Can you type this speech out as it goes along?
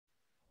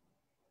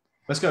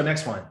Let's go.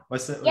 Next one.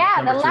 What's the Yeah,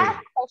 the number three?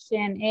 last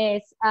question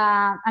is,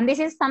 and this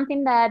is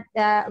something that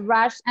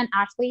Raj and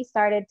Ashley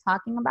started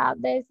talking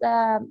about this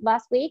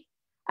last week.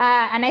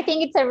 And I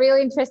think it's a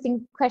really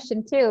interesting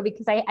question too,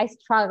 because I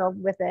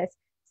struggled with this.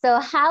 So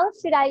how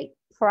should I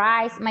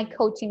price my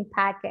coaching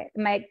package,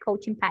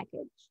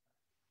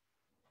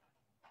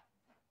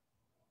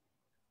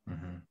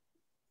 Mm-hmm.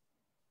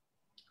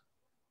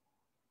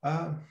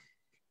 Um,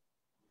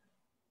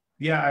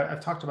 yeah, I've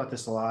talked about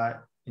this a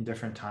lot in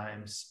different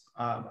times.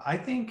 I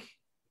think,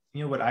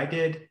 what I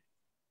did,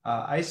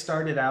 I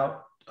started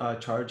out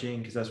charging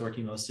because I was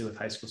working mostly with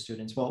high school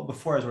students. Well,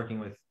 before I was working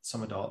with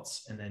some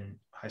adults and then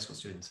high school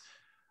students.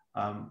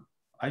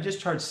 I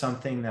just charged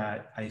something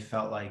that I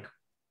felt like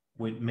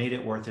made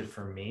it worth it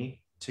for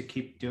me to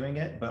keep doing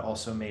it, but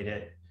also made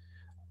it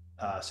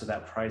so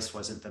that price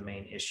wasn't the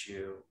main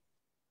issue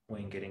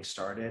when getting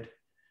started.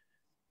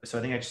 So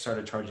I think I just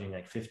started charging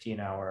like 50 an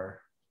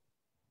hour,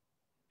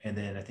 and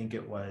then I think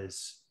it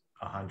was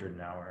 100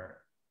 an hour,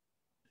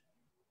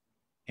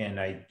 and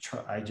I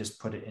just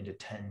put it into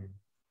 10.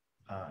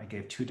 I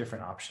gave two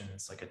different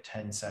options, like a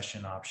 10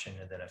 session option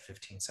and then a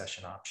 15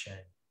 session option.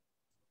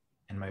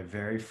 And my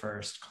very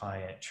first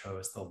client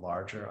chose the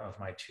larger of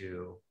my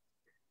two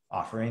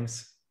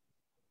offerings.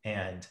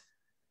 And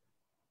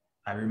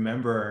I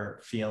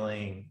remember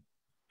feeling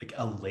like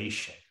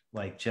elation,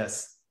 like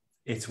just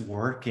it's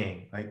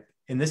working. Like,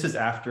 and this was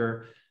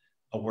after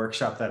a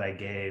workshop that I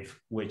gave,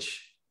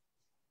 which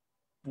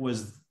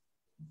was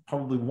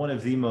probably one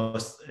of the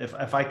most,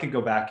 if I could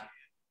go back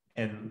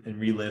and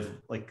relive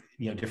like,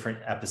 different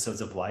episodes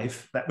of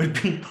life, that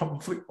would be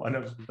probably one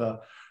of the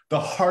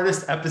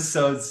hardest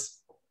episodes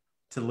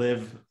to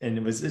live. And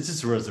it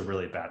just was a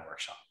really bad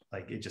workshop.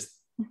 Like it just,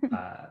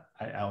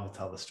 I will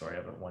tell the story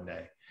of it one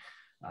day.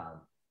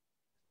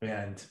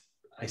 And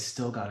I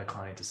still got a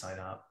client to sign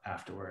up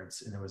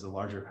afterwards, and there was a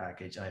larger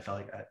package, and I felt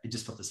like it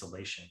just felt this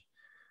elation.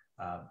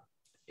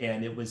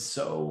 And it was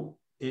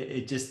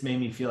it just made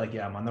me feel like,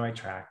 yeah, I'm on the right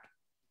track.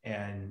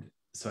 And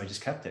so I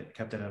just kept it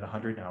at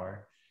 100 an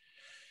hour.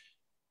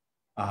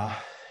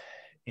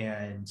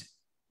 And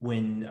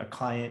when a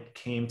client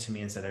came to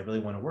me and said, I really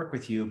want to work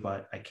with you,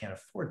 but I can't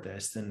afford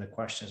this, then the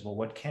question is, well,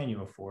 what can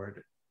you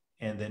afford?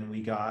 And then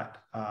we got,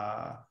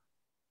 and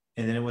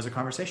then it was a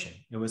conversation.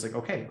 It was like,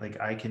 okay,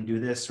 like I can do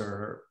this,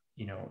 or,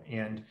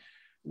 and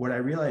what I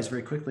realized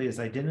very quickly is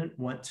I didn't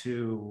want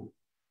to,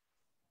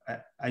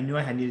 I knew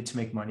I needed to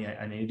make money.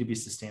 I needed to be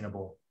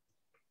sustainable,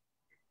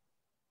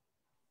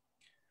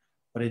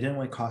 but I didn't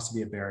want cost to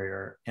be a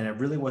barrier. And I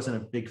really wasn't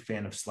a big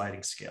fan of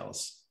sliding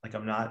scales. Like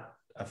I'm not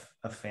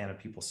a fan of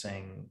people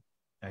saying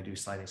I do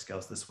sliding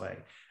scales this way.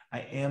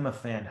 I am a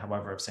fan,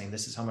 however, of saying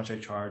this is how much I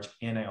charge,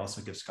 and I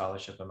also give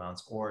scholarship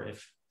amounts, or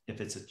if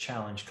it's a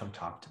challenge, come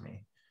talk to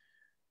me.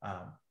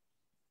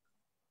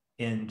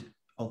 And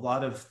a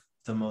lot of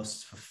the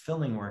most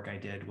fulfilling work I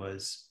did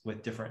was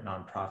with different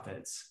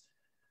nonprofits,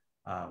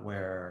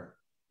 where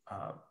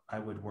I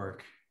would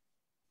work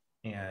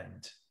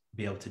and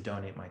be able to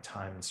donate my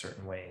time in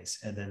certain ways.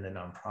 And then the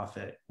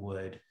nonprofit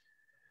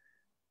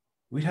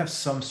we'd have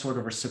some sort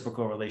of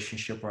reciprocal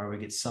relationship where I would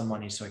get some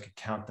money so I could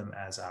count them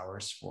as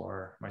hours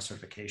for my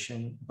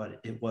certification, but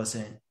it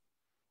wasn't,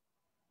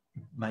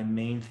 my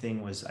main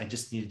thing was I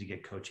just needed to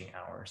get coaching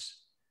hours.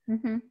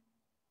 Mm-hmm.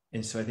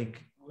 And so I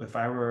think if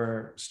I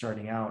were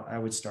starting out, I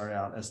would start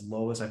out as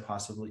low as I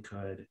possibly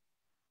could.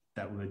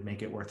 That would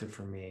make it worth it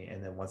for me.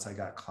 And then once I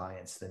got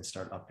clients, then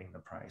start upping the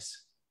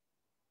price.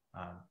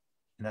 And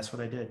that's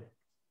what I did.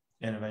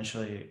 And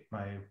eventually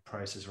my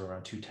prices were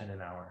around $210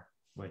 an hour,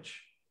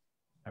 which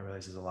I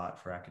realize is a lot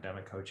for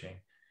academic coaching,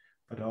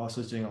 but I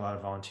also was doing a lot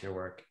of volunteer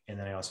work. And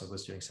then I also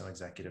was doing some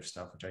executive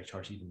stuff, which I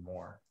charge even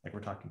more. Like we're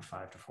talking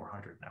 $500 to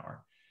 $400 an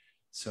hour.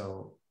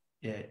 So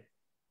you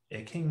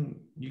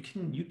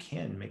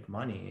can make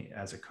money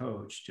as a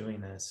coach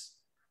doing this.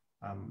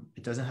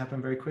 It doesn't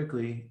happen very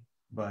quickly,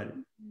 but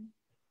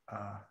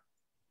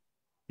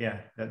yeah,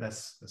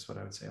 that's what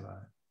I would say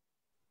about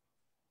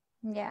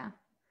it. Yeah,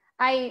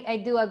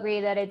 I do agree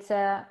that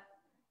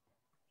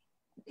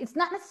it's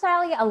not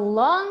necessarily a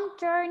long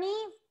journey,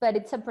 but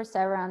it's a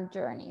perseverant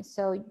journey.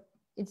 So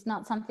it's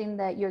not something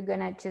that you're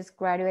gonna just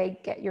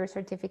graduate, get your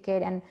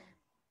certificate, and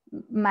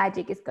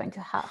magic is going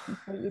to happen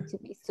for you to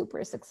be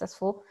super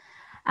successful.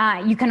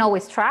 You can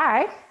always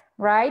try,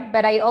 right?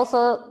 But I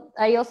also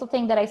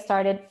think that I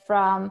started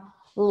from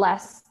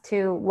less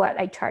to what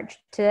I charge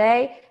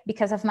today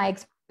because of my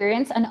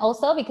experience, and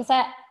also because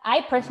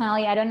I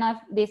personally, I don't know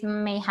if this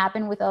may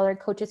happen with other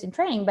coaches in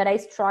training, but I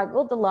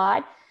struggled a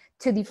lot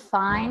to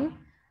define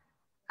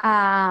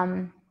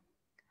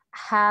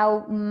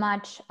how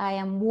much I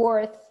am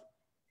worth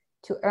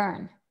to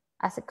earn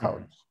as a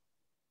coach.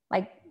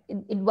 Like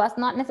it was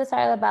not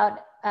necessarily about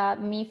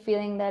me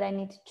feeling that I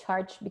need to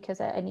charge because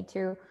I need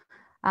to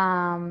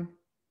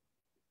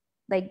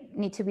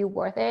be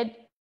worth it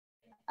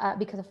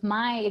because of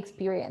my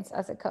experience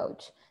as a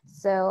coach.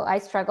 So I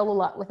struggle a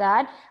lot with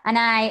that. And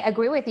I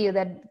agree with you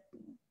that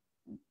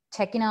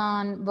checking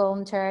on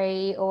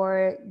voluntary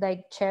or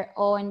like chair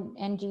own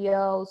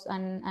NGOs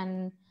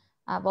and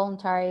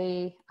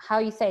voluntary, how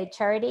you say,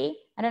 charity.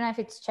 I don't know if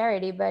it's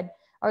charity, but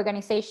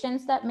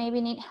organizations that maybe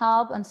need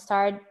help, and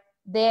start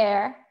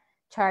there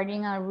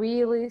charging a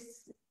really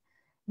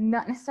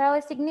not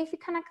necessarily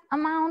significant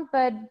amount,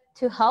 but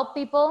to help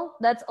people.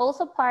 That's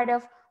also part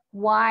of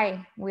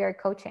why we are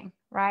coaching,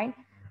 right?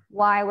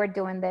 Why we're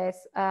doing this,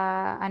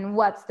 and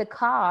what's the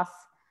cost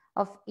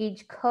of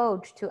each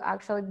coach to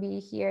actually be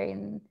here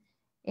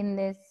in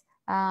this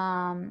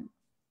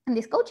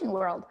coaching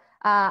world.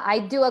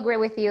 I do agree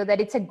with you that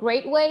it's a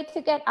great way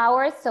to get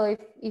hours. So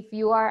if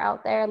you are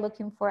out there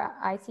looking for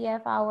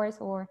ICF hours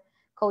or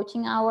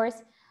coaching hours,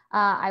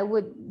 I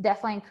would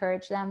definitely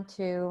encourage them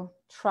to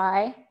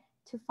try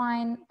to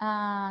find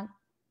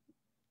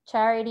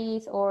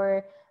charities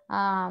or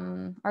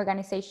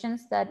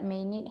organizations that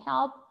may need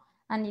help,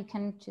 and you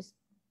can just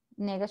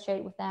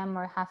negotiate with them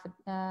or have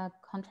a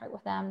contract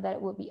with them.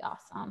 That would be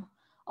awesome.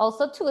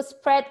 Also to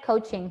spread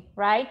coaching,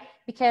 right?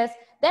 Because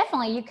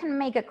definitely you can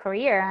make a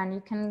career and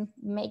you can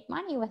make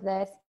money with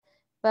this.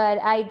 But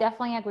I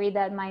definitely agree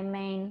that my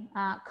main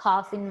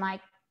cause in my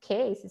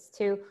case is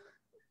to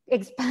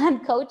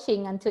expand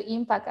coaching and to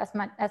impact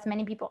as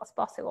many people as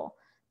possible.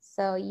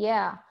 So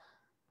yeah.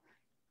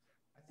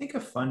 I think a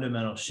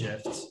fundamental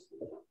shift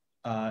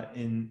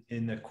in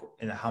the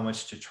how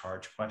much to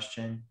charge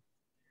question,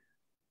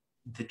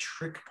 the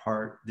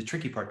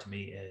tricky part to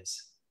me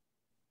is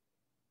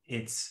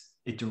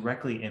it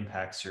directly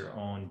impacts your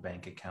own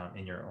bank account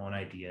and your own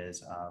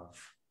ideas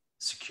of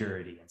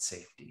security and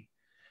safety,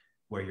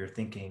 where you're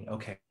thinking,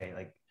 okay,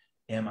 like,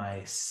 am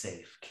I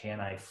safe? Can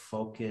I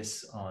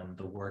focus on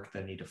the work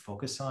that I need to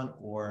focus on?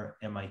 Or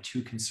am I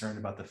too concerned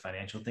about the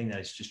financial thing that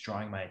it's just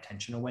drawing my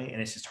attention away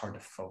and it's just hard to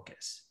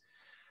focus?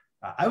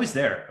 I was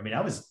there. I mean,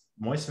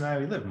 Moise and I,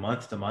 we lived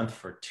month to month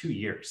for 2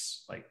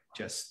 years, like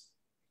just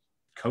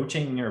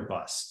coaching or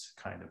bust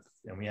kind of.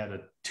 And we had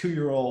a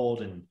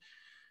 2-year-old, and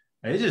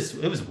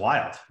it was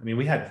wild. I mean,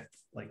 we had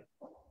like,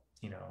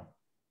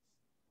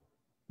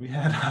 we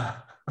had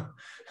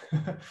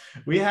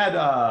we had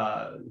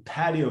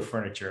patio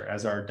furniture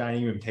as our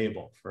dining room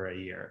table for a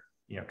year,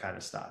 kind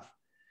of stuff.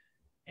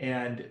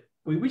 And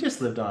we just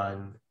lived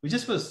on, we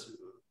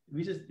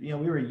we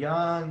were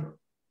young,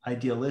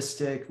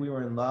 idealistic, we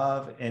were in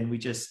love, and we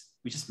just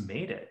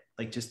made it.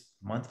 Like, just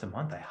month to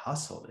month, I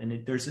hustled.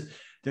 And there's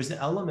an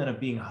element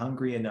of being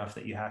hungry enough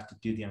that you have to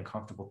do the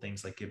uncomfortable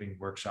things, like giving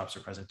workshops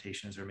or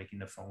presentations or making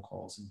the phone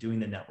calls and doing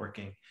the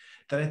networking,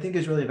 that I think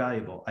is really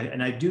valuable.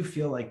 And I do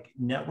feel like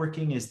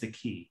networking is the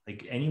key.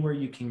 Like, anywhere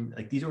you can,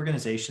 like these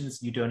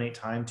organizations, you donate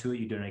time to it,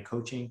 you donate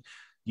coaching,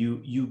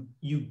 you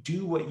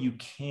do what you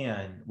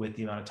can with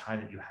the amount of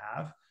time that you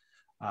have.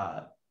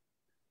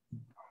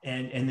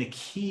 And the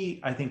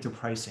key, I think, to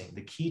pricing,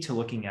 the key to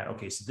looking at,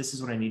 okay, so this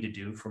is what I need to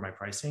do for my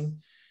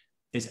pricing,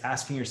 is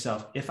asking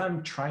yourself, if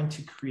I'm trying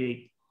to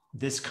create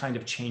this kind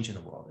of change in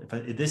the world,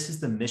 if this is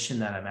the mission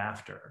that I'm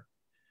after,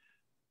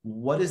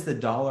 what is the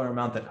dollar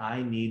amount that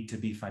I need to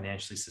be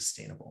financially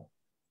sustainable?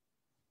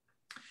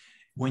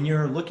 When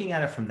you're looking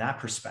at it from that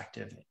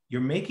perspective, you're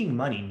making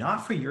money,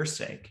 not for your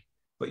sake,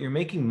 but you're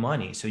making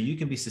money so you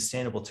can be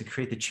sustainable to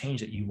create the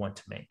change that you want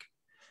to make.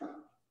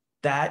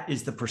 That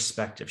is the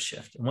perspective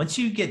shift. And once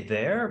you get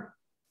there,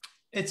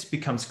 it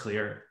becomes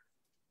clear,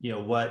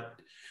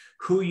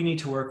 who you need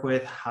to work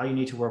with, how you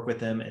need to work with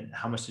them, and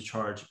how much to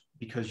charge,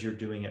 because you're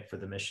doing it for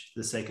the mission,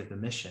 the sake of the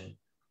mission.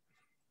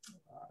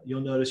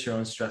 You'll notice your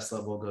own stress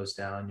level goes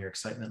down, your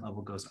excitement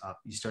level goes up.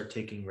 You start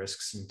taking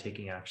risks and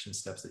taking action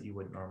steps that you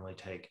wouldn't normally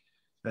take.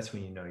 That's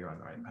when you know you're on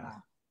the right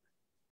path.